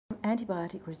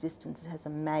Antibiotic resistance has a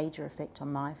major effect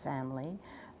on my family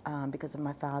because of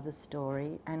my father's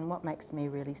story, and what makes me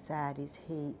really sad is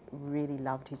he really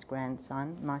loved his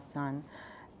grandson, my son,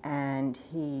 and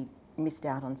he missed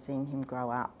out on seeing him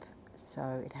grow up.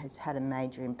 So it has had a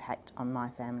major impact on my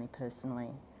family personally.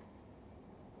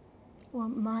 Well,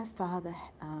 my father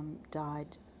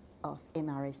died of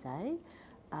MRSA.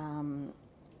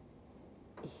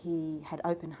 He had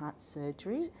open heart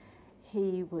surgery.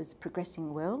 He was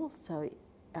progressing well, so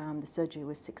the surgery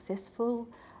was successful.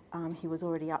 He was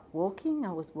already up walking.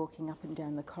 I was walking up and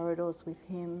down the corridors with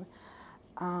him,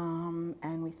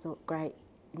 and we thought, great,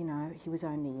 you know, he was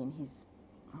only in his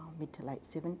mid to late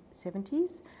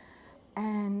 70s.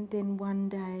 And then one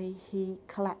day he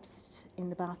collapsed in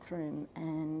the bathroom,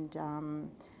 and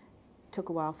took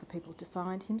a while for people to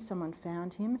find him. Someone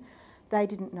found him. They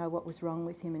didn't know what was wrong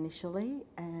with him initially,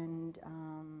 and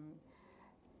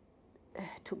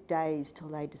it took days till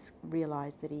they just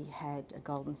realised that he had a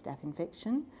golden staph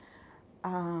infection.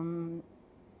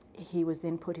 He was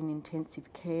then put in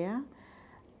intensive care,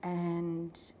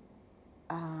 and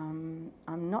I'm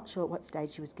not sure at what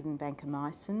stage he was given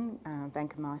vancomycin.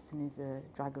 Vancomycin is a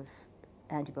drug of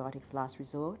antibiotic of last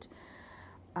resort,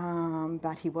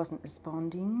 but he wasn't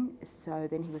responding, so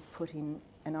then he was put in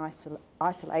an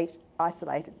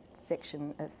isolated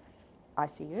section of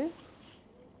ICU,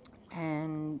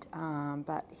 and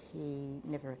but he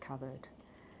never recovered,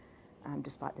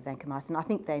 despite the vancomycin. I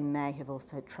think they may have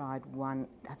also tried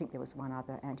I think there was one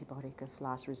other antibiotic of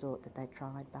last resort that they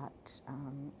tried, but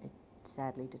it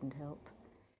sadly didn't help.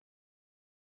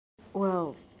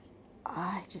 Well,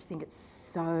 I just think it's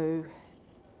so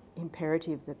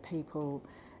imperative that people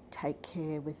take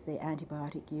care with their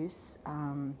antibiotic use,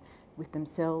 with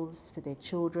themselves, for their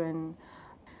children.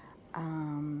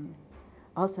 I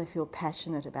also feel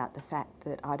passionate about the fact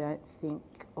that I don't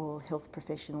think all health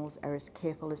professionals are as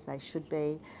careful as they should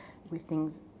be with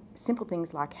simple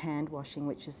things like hand washing,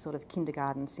 which is sort of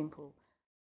kindergarten simple.